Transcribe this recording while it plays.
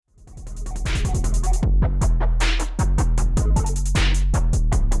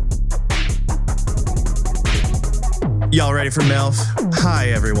Y'all ready for MILF? Hi,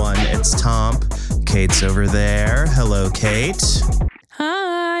 everyone. It's Tomp. Kate's over there. Hello, Kate.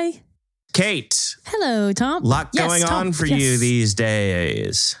 Hi. Kate. Hello, Tom. Lot going on for you these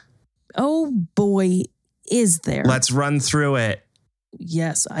days. Oh, boy, is there. Let's run through it.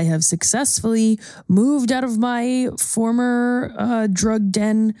 Yes, I have successfully moved out of my former drug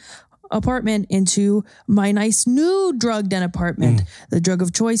den apartment into my nice new drug den apartment. The drug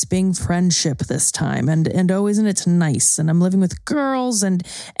of choice being friendship this time. And oh, isn't it nice? And I'm living with girls and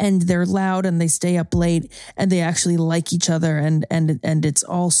they're loud and they stay up late and they actually like each other and it's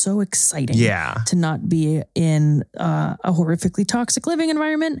all so exciting to not be in a horrifically toxic living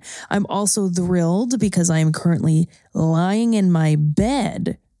environment. I'm also thrilled because I am currently lying in my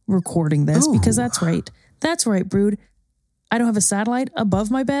bed recording this because that's right. That's right, Brood. I don't have a satellite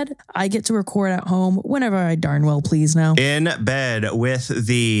above my bed. I get to record at home whenever I darn well please now. In bed with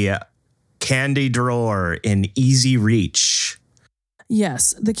the candy drawer in easy reach.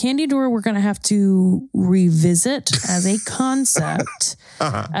 Yes, the candy drawer we're going to have to revisit as a concept,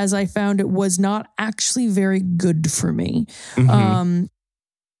 as I found it was not actually very good for me. A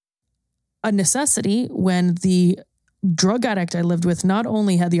necessity when the drug addict I lived with not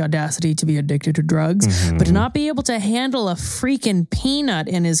only had the audacity to be addicted to drugs, but to not be able to handle a freaking peanut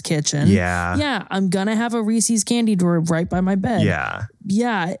in his kitchen. Yeah, I'm going to have a Reese's candy drawer right by my bed.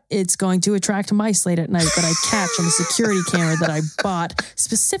 Yeah, it's going to attract mice late at night that I catch on the security camera that I bought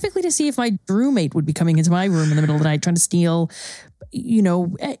specifically to see if my roommate would be coming into my room in the middle of the night trying to steal, you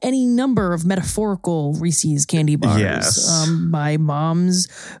know, any number of metaphorical Reese's candy bars. My mom's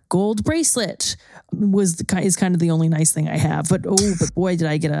gold bracelet is kind of the only nice thing I have. But boy, did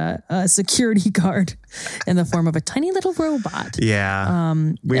I get a security guard in the form of a tiny little robot. We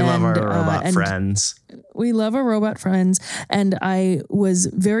love our robot friends. We love our robot friends. And I was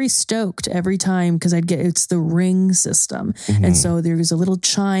very stoked every time because it's the Ring system. And so there was a little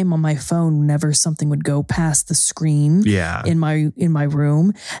chime on my phone whenever something would go past the screen in my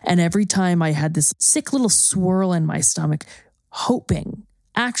room. And every time I had this sick little swirl in my stomach,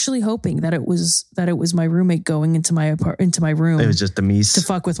 actually hoping that it was my roommate going into my room. It was just the meese to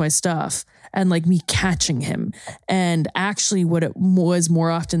fuck with my stuff and like me catching him. And actually what it was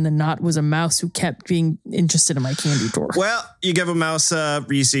more often than not was a mouse who kept being interested in my candy drawer. Well, you give a mouse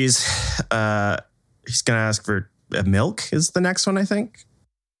Reese's. He's going to ask for a milk is the next one, I think.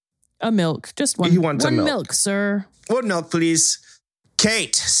 A milk. Just one. He wants one a milk, sir. One milk, please.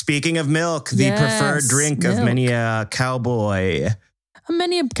 Kate, speaking of milk, the preferred drink of many a cowboy.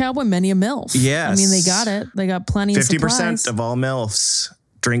 Many a cowboy, many a MILF. Yes. I mean, they got it. They got plenty of supplies. 50% of all MILFs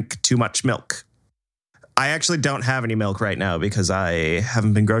drink too much milk. I actually don't have any milk right now because I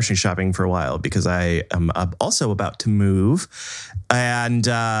haven't been grocery shopping for a while because I am also about to move. And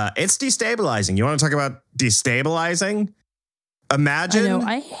it's destabilizing. You want to talk about destabilizing? Imagine. I know.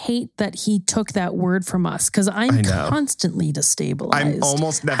 I hate that he took that word from us because I'm constantly destabilized. I'm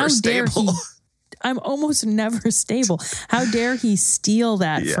almost never stable. I'm almost never stable. How dare he steal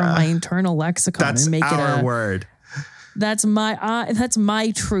that from my internal lexicon and make it a word? That's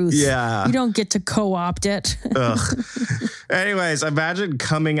my truth. Yeah. You don't get to co-opt it. Anyways, imagine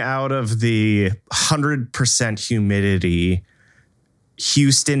coming out of the 100% humidity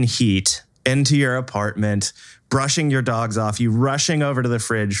Houston heat into your apartment, brushing your dogs off, you rushing over to the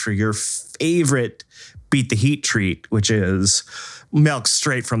fridge for your favorite beat the heat treat, which is milk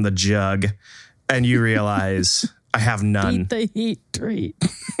straight from the jug. And you realize I have none. Beat the heat treat.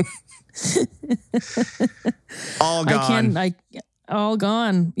 All gone. All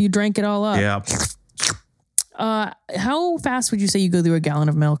gone. You drank it all up. Yeah. How fast would you say you go through a gallon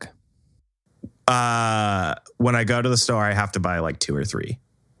of milk? When I go to the store, I have to buy like 2 or 3.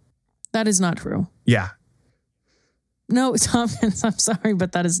 That is not true. Yeah. No, Thomas, I'm sorry,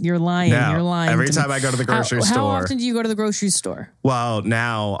 but you're lying. No, you're lying. Every time I go to the grocery store. How often do you go to the grocery store? Well,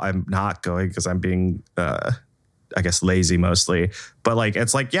 now I'm not going because I'm being, I guess, lazy mostly. But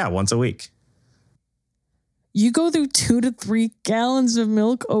it's once a week. You go through 2 to 3 gallons of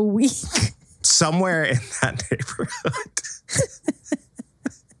milk a week? Somewhere in that neighborhood.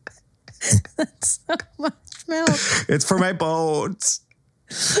 That's so much milk. It's for my bones.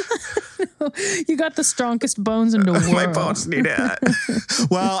 You got the strongest bones in the world. My bones need it.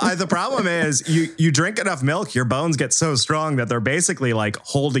 Well, the problem is you drink enough milk, your bones get so strong that they're basically like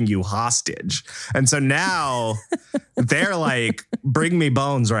holding you hostage. And so now they're like, bring me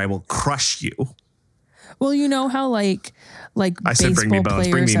bones or I will crush you. Well, you know how like I said, bring me bones,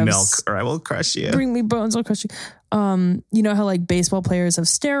 bring me milk, or I will crush you. Bring me bones, I'll crush you. You know how like baseball players have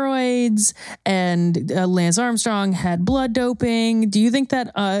steroids and Lance Armstrong had blood doping. Do you think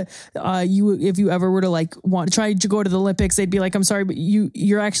that if you ever were to like try to go to the Olympics, they'd be like, I'm sorry, but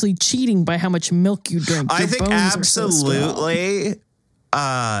you're actually cheating by how much milk you drink. I think absolutely.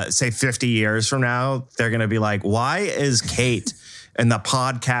 Say 50 years from now, they're going to be like, why is Kate in the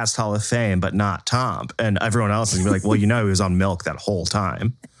podcast Hall of Fame, but not Tom? And everyone else is going to be like, well, he was on milk that whole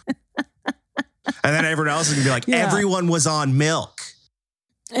time. And then everyone else is going to be like, everyone was on milk.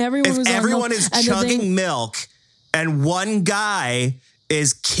 Everyone is chugging milk and one guy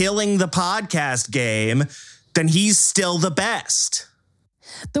is killing the podcast game, then he's still the best.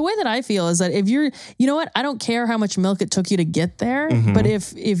 The way that I feel is that if you know what, I don't care how much milk it took you to get there, but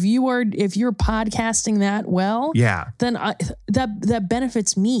if you're podcasting that well, then that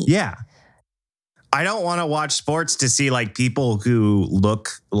benefits me. Yeah. I don't want to watch sports to see like people who look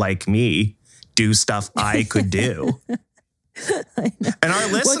like me do stuff I could do. And our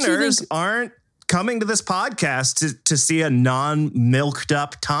listeners aren't coming to this podcast to see a non-milked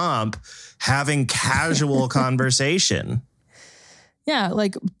up Tom having casual conversation. Yeah,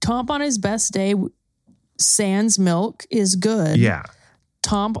 like Tom on his best day, sans milk is good. Yeah.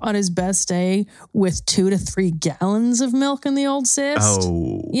 Tom on his best day with 2 to 3 gallons of milk in the old cyst.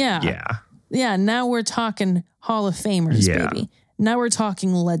 Oh, yeah. Yeah, now we're talking Hall of Famers, baby. Now we're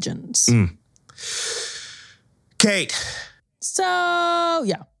talking legends. Kate. So,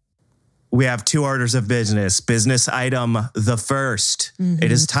 yeah. We have 2 orders of business. Business item the first.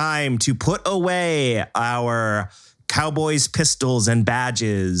 It is time to put away our Cowboys pistols and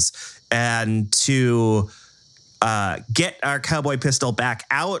badges and to get our cowboy pistol back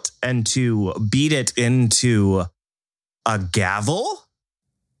out and to beat it into a gavel.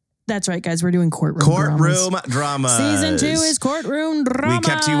 That's right, guys. We're doing courtroom dramas. Season 2 is courtroom dramas. We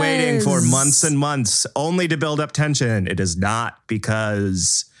kept you waiting for months and months only to build up tension. It is not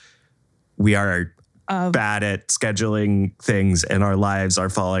because we are bad at scheduling things and our lives are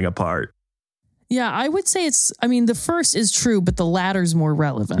falling apart. Yeah, I would say the first is true, but the latter's more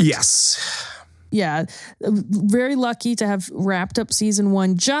relevant. Yes. Yeah, very lucky to have wrapped up season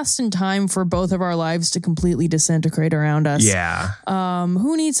 1 just in time for both of our lives to completely disintegrate around us. Yeah.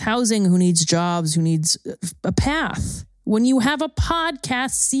 Who needs housing? Who needs jobs? Who needs a path? When you have a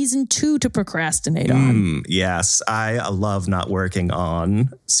podcast season 2 to procrastinate on. Yes, I love not working on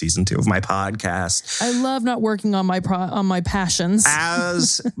season 2 of my podcast. I love not working on my passions.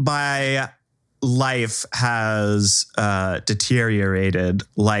 As my life has deteriorated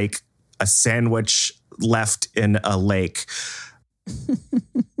like a sandwich left in a lake,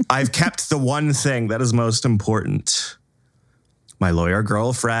 I've kept the one thing that is most important. My lawyer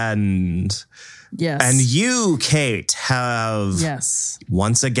girlfriend. Yes. And you, Kate, have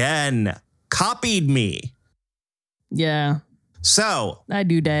once again copied me. Yeah. So I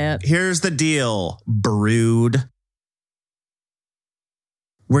do that. Here's the deal, brood.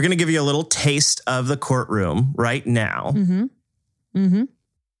 We're going to give you a little taste of the courtroom right now.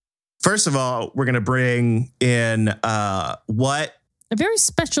 First of all, we're going to bring in a very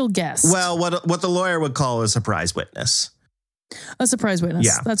special guest. Well, what the lawyer would call a surprise witness. A surprise witness.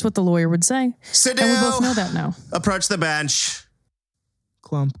 Yeah. That's what the lawyer would say. Sit down. And we both know that now. Approach the bench.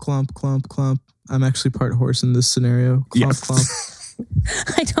 Clump, clump, clump, clump. I'm actually part horse in this scenario. Clump, clump.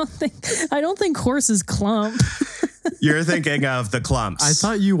 I don't think horses clump. You're thinking of the clumps. I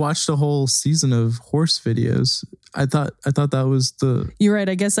thought you watched a whole season of horse videos. I thought that was the... You're right.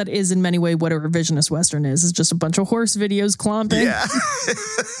 I guess that is in many ways what a revisionist Western is. It's just a bunch of horse videos clomping. Yeah.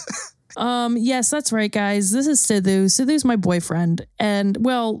 Yes, that's right, guys. This is Sidhu. Sidhu's my boyfriend. And,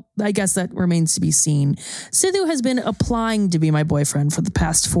 well, I guess that remains to be seen. Sidhu has been applying to be my boyfriend for the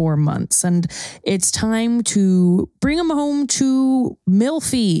past 4 months. And it's time to bring him home to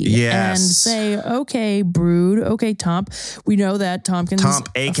Milfy. Yes. And say, okay, brood. Okay, Tom. We know that Tompkins,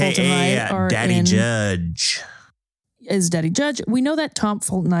 a.k.a. Daddy Judge. Is Daddy Judge. We know that Tom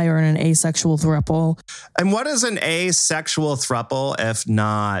Fulton and I are in an asexual throuple. And what is an asexual throuple if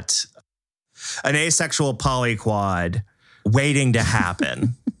not an asexual polyquad waiting to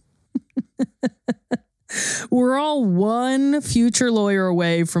happen? We're all one future lawyer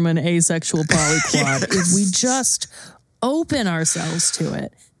away from an asexual polyquad if we just open ourselves to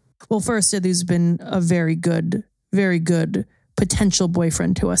it. Well, first, Sidhu's been a very good potential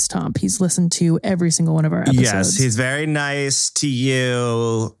boyfriend to us, Tom. He's listened to every single one of our episodes. Yes, he's very nice to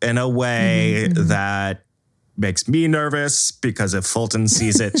you in a way that makes me nervous because if Fulton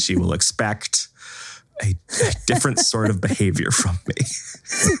sees it, she will expect a different sort of behavior from me.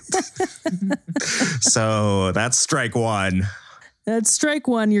 So that's strike 1. That's strike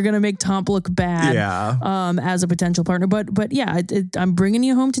one. You're going to make Tomp look bad as a potential partner. But yeah, I'm bringing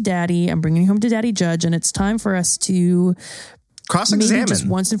you home to Daddy. I'm bringing you home to Daddy Judge. And it's time for us to cross-examine. Just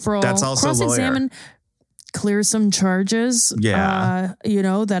once and for all. That's also cross-examine, clear some charges,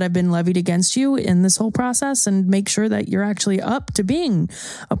 that have been levied against you in this whole process and make sure that you're actually up to being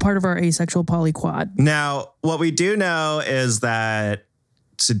a part of our asexual polyquad. Now, what we do know is that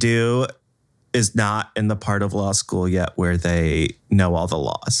Sadhu is not in the part of law school yet where they know all the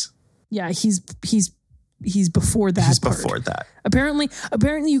laws. Yeah, he's before that. He's part. before that.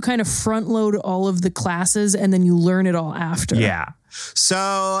 Apparently you kind of front load all of the classes and then you learn it all after. Yeah.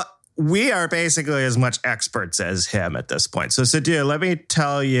 So we are basically as much experts as him at this point. So Sadhu, let me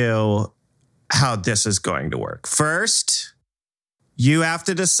tell you how this is going to work. First, you have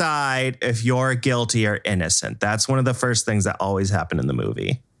to decide if you're guilty or innocent. That's one of the first things that always happen in the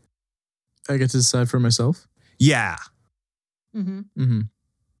movie. I get to decide for myself? Yeah. Mm-hmm. Mm-hmm.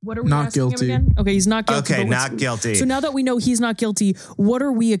 What are we not asking guilty. him again? Okay, he's not guilty. Okay, not guilty. So now that we know he's not guilty, what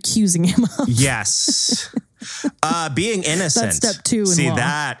are we accusing him of? Yes. Being innocent. That's step 2 in See, law.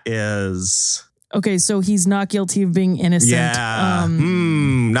 that is... Okay, so he's not guilty of being innocent. Yeah.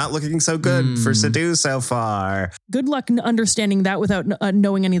 Not looking so good for Sadhu so far. Good luck understanding that without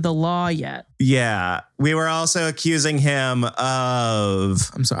knowing any of the law yet. Yeah. We were also accusing him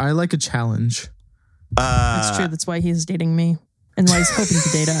of... I'm sorry. I like a challenge. That's true. That's why he's dating me and why he's hoping to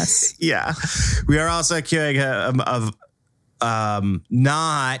date us. Yeah. We are also accusing him of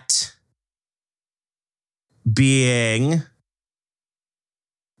not being...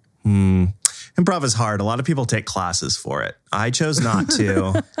 Improv is hard. A lot of people take classes for it. I chose not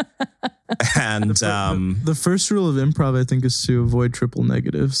to. And the first rule of improv, I think, is to avoid triple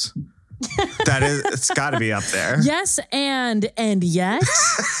negatives. That is, it's got to be up there. Yes, and yet.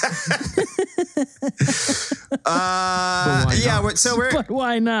 But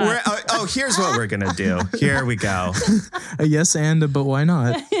why not? Here's what we're gonna do. Here we go. A yes and, but why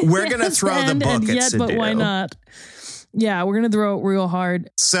not? We're gonna throw the book and at yet, Sadhu. but why not? Yeah, we're gonna throw it real hard.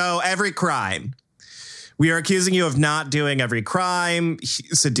 So every crime. We are accusing you of not doing every crime.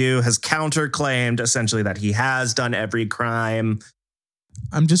 Sadhu has counterclaimed essentially that he has done every crime.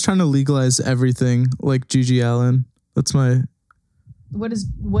 I'm just trying to legalize everything like Gigi Allen. That's my... What is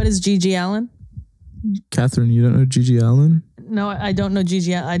Gigi Allen? Catherine, you don't know Gigi Allen? No, I don't know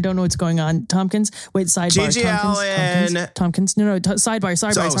Gigi. I don't know what's going on. Tompkins. Wait, sidebar. Gigi Allen. Tompkins. No,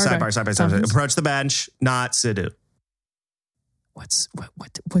 sidebar. Approach the bench, not Sadhu. What's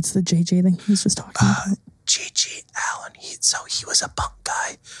the JJ thing he's just talking about? Gigi Allen. He was a punk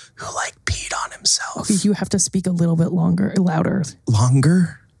guy who peed on himself. Okay, you have to speak a little bit louder.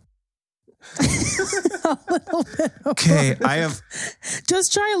 Longer? A little bit. Okay, I have...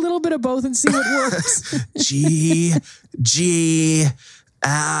 Just try a little bit of both and see what works. G.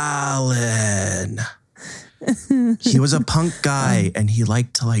 Allen. He was a punk guy and he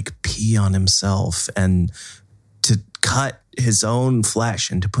liked to pee on himself and to cut his own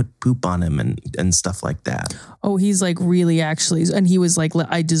flesh and to put poop on him and stuff like that. Oh, he's really actually, and he was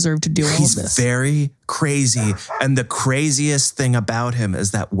I deserve to do all of this. He's very crazy. And the craziest thing about him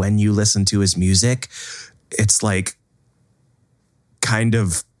is that when you listen to his music, it's kind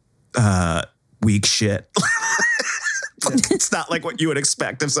of weak shit. It's not what you would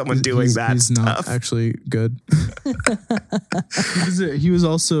expect of someone doing that he's stuff. Not actually good. He was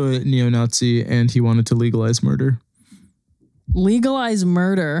also a neo-Nazi and he wanted to legalize murder. Legalize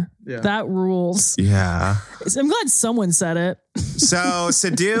murder. Yeah. That rules. Yeah. I'm glad someone said it. So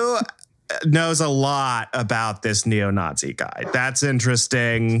Sadhu knows a lot about this neo-Nazi guy. That's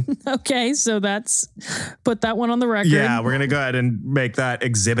interesting. Okay, so put that one on the record. Yeah, we're going to go ahead and make that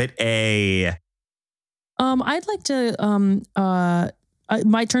Exhibit A. I'd like to,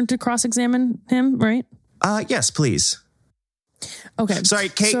 my turn to cross-examine him, right? Yes, please. Okay. Sorry,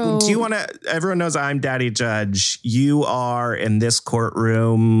 Kate, do you want to... Everyone knows I'm Daddy Judge. You are in this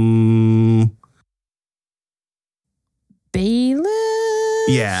courtroom... Bailiff?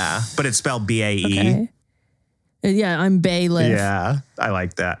 Yeah, but it's spelled B-A-E. Okay. Yeah, I'm bailiff. Yeah, I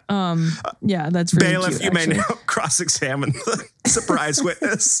like that. Yeah, that's really bailiff, cute, you may now cross-examine the surprise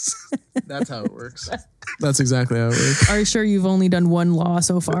witness. That's how it works. That's exactly how it works. Are you sure you've only done one law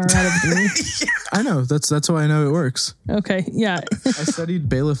so far out of 3? Yeah. I know. That's why I know it works. Okay, yeah. I studied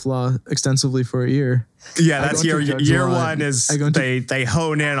bailiff law extensively for a year. Yeah, that's year one is they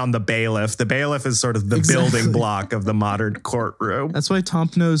hone in on the bailiff. The bailiff is sort of the building block of the modern courtroom. That's why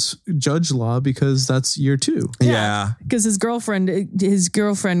Tomp knows judge law, because that's year 2. Yeah. Because his girlfriend is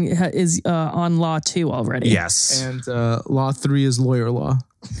on law 2 already. Yes. And law 3 is lawyer law.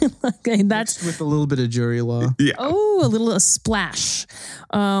 Okay, that's with a little bit of jury law. Yeah. a little splash.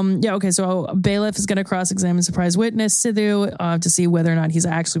 Okay, so bailiff is going to cross-examine surprise witness Sidhu to see whether or not he's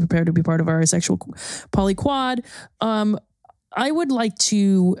actually prepared to be part of our sexual polyquad. I would like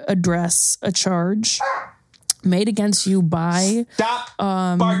to address a charge made against you by... Stop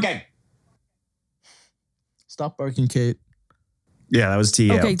barking. Stop barking, Kate. Yeah, that was to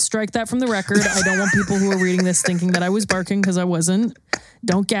you. Okay, strike that from the record. I don't want people who are reading this thinking that I was barking because I wasn't.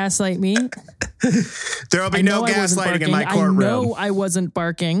 Don't gaslight me. There will be no gaslighting in my courtroom. I know I wasn't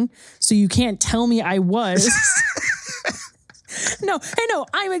barking, so you can't tell me I was. No,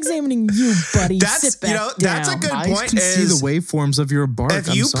 I'm examining you, buddy. Sit back down. That's a good point. I can see the waveforms of your bark.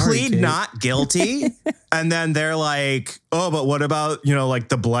 If you plead not guilty, and then they're like, "Oh, but what about like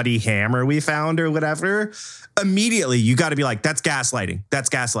the bloody hammer we found or whatever?" Immediately, you got to be like, "That's gaslighting. That's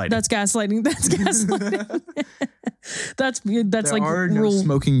gaslighting. That's gaslighting. That's gaslighting." That's like are no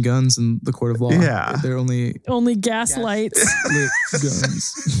smoking guns in the court of law. Yeah, they're only gaslights.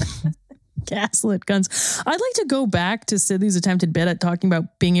 Guns. Gaslit guns. I'd like to go back to Sidhu's attempted bit at talking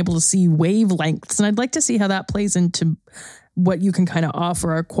about being able to see wavelengths, and I'd like to see how that plays into what you can kind of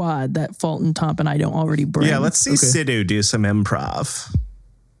offer our quad that Fulton, Tomp, and I don't already bring. Yeah, let's see Sidhu do some improv.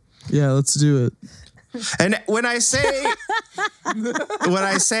 Yeah, let's do it. And when I say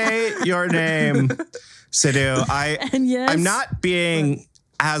your name, Sidhu, I'm not being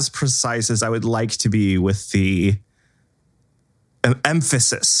as precise as I would like to be with the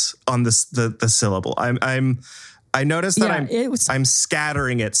emphasis on the syllable. I noticed that I'm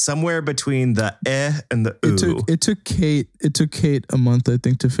scattering it somewhere between the and the oo. It took Kate a month, I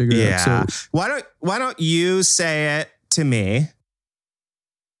think, to figure it out. So why don't you say it to me?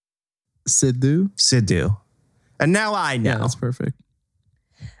 Sidhu. And now I know. Yeah, that's perfect.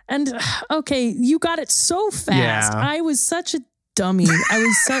 And okay, you got it so fast. Yeah. I was such a dummy. I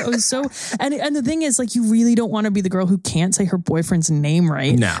was so and the thing is, like, you really don't want to be the girl who can't say her boyfriend's name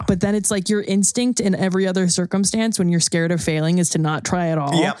right. No. But then it's like your instinct in every other circumstance when you're scared of failing is to not try at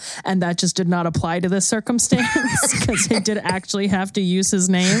all. Yep. And that just did not apply to this circumstance because they did actually have to use his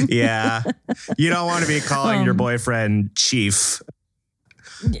name. Yeah. You don't want to be calling your boyfriend Chief.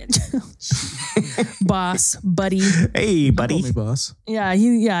 Boss, buddy. Hey, buddy. Call me boss. Yeah, I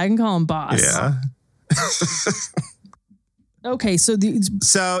can call him boss. Yeah. Okay, so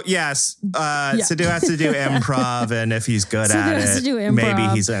yes, Sidhu has to do improv, and if he's good at it, maybe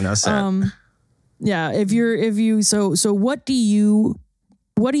he's innocent. So what are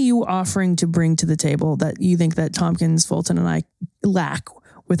you offering to bring to the table that you think that Tompkins, Fulton, and I lack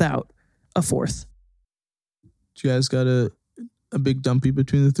without a fourth? You guys got a big dumpy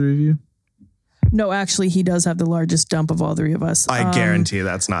between the three of you? No, actually, he does have the largest dump of all three of us. I guarantee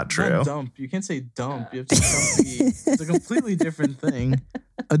that's not true. Not dump. You can't say dump. You have to say dumpy. It's a completely different thing.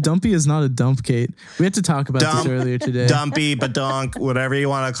 A dumpy is not a dump, Kate. We had to talk about this earlier today. Dumpy, badonk, whatever you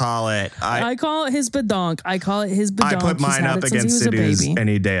want to call it. I call it his badonk. I put mine up against Sidhu's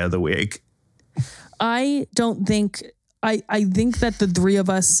any day of the week. I think that the three of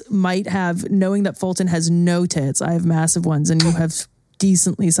us might have, knowing that Fulton has no tits, I have massive ones, and you have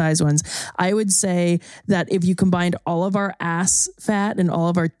decently sized ones. I would say that if you combined all of our ass fat and all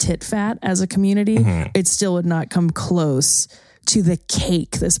of our tit fat as a community, it still would not come close to the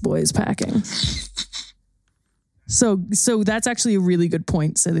cake this boy is packing. So that's actually a really good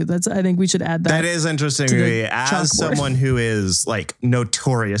point, Sidhu. I think we should add that. That is interesting to me as someone who is like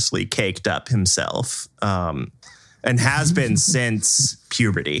notoriously caked up himself, and has been since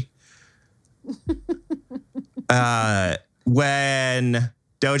puberty. When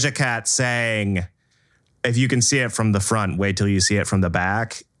Doja Cat sang, "If you can see it from the front, wait till you see it from the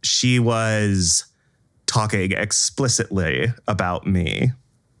back," she was talking explicitly about me.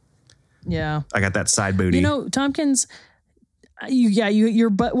 Yeah. I got that side booty. Tompkins,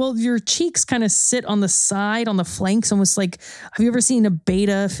 your cheeks kind of sit on the side, on the flanks, almost like, have you ever seen a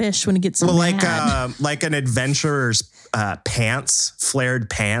beta fish when it gets mad? Like an adventurer's pants, flared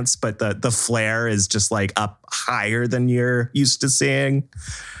pants, but the flare is just like up higher than you're used to seeing.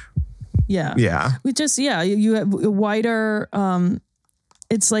 Yeah. Yeah. You have wider,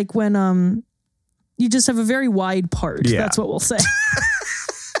 it's like when you just have a very wide part. Yeah. That's what we'll say.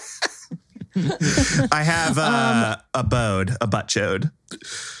 I have a butt chode.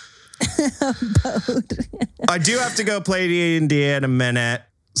 I do have to go play D&D in a minute.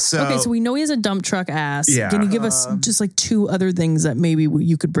 So we know he has a dump truck ass. Yeah. Can you give us just like two other things that maybe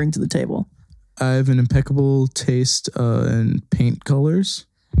you could bring to the table? I have an impeccable taste in paint colors.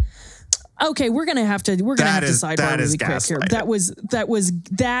 Okay, we're gonna have to sidebar really quick here.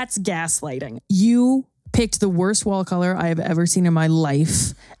 That's gaslighting. You picked the worst wall color I have ever seen in my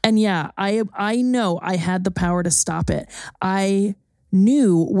life. And yeah, I know I had the power to stop it. I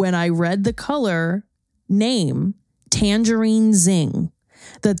knew when I read the color name, Tangerine Zing,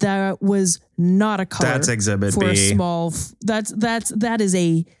 that was not a color. That's Exhibit for B. a small. That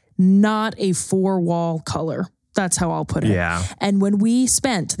is not a 4-wall color. That's how I'll put it. Yeah. And when we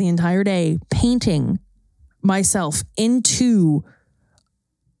spent the entire day painting myself into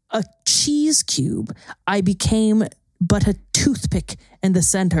a cheese cube, I became but a toothpick in the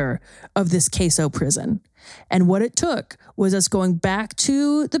center of this queso prison. And what it took was us going back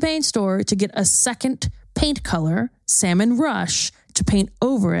to the paint store to get a second paint color, Salmon Rush, to paint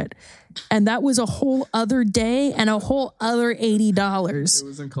over it. And that was a whole other day and a whole other $80.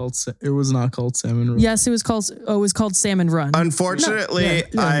 It was not called Salmon Rush. Yes, it was called Salmon Run. Unfortunately,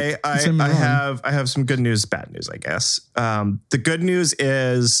 I have some good news, bad news, I guess. The good news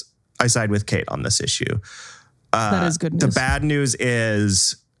is I side with Kate on this issue. That is good news. The bad news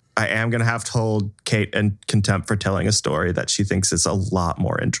is I am going to have to hold Kate in contempt for telling a story that she thinks is a lot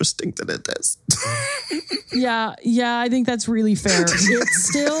more interesting than it is. Yeah, I think that's really fair. It's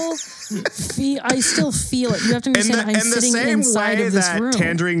still, I still feel it. You have to understand, I'm sitting inside of this room.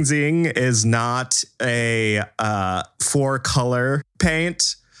 Tangerine Zing is not a 4-color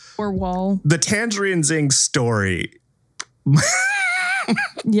paint or wall. The Tangerine Zing story.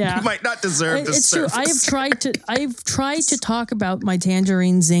 Yeah, might not deserve the it's surface. True. I've tried to talk about my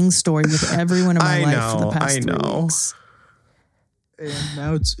Tangerine Zing story with everyone in my life for the past 3 weeks. And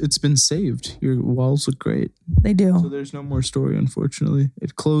now it's been saved. Your walls look great. They do. So there's no more story, unfortunately.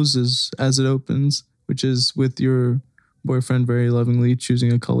 It closes as it opens, which is with your boyfriend very lovingly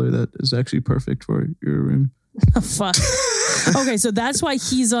choosing a color that is actually perfect for your room. Fuck. Okay, so that's why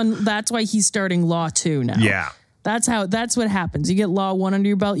he's starting Law 2 now. Yeah. That's what happens. You get Law 1 under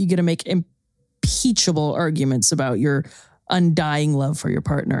your belt, you get to make impeachable arguments about your undying love for your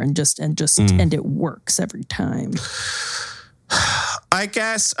partner and it works every time. I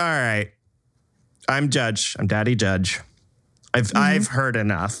guess. All right. I'm Judge. I'm Daddy Judge. I've heard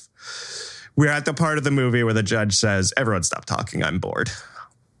enough. We're at the part of the movie where the judge says, "Everyone stop talking. I'm bored."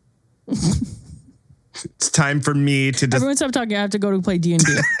 It's time for me to... Everyone stop talking. I have to go to play D&D.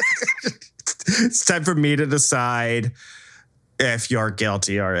 It's time for me to decide if you're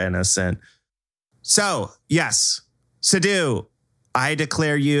guilty or innocent. So, yes. Sadu, I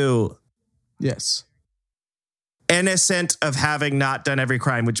declare you... Yes. innocent of having not done every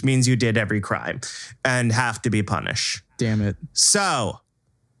crime, which means you did every crime and have to be punished. Damn it. So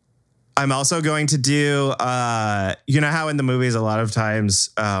I'm also going to do, you know how in the movies, a lot of times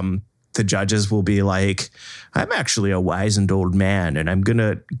the judges will be like, "I'm actually a wizened old man and I'm going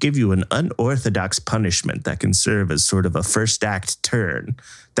to give you an unorthodox punishment that can serve as sort of a first act turn."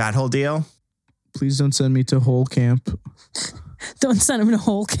 That whole deal. Please don't send me to Hole Camp. Don't send him to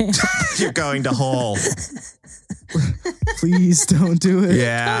Hole Camp. You're going to Hole. Please don't do it.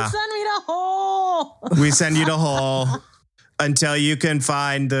 Yeah. Don't send me to Hole. We send you to Hole until you can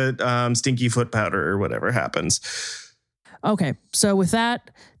find the stinky foot powder or whatever happens. Okay, so with that,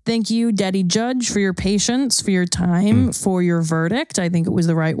 thank you, Daddy Judge, for your patience, for your time, for your verdict. I think it was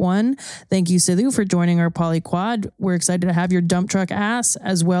the right one. Thank you, Sidhu, for joining our Polyquad. We're excited to have your dump truck ass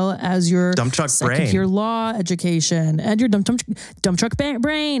as well as your dump truck second-year law education and your dump truck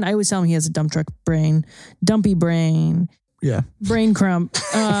brain. I always tell him he has a dump truck brain, dumpy brain. Yeah. Brain crump.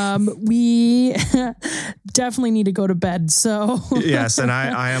 We definitely need to go to bed. So yes, and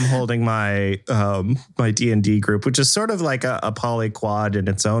I am holding my my D&D group, which is sort of like a polyquad in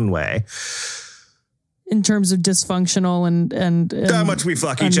its own way. In terms of dysfunctional and how much we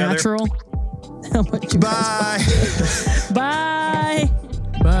fuck each other. How much you Bye.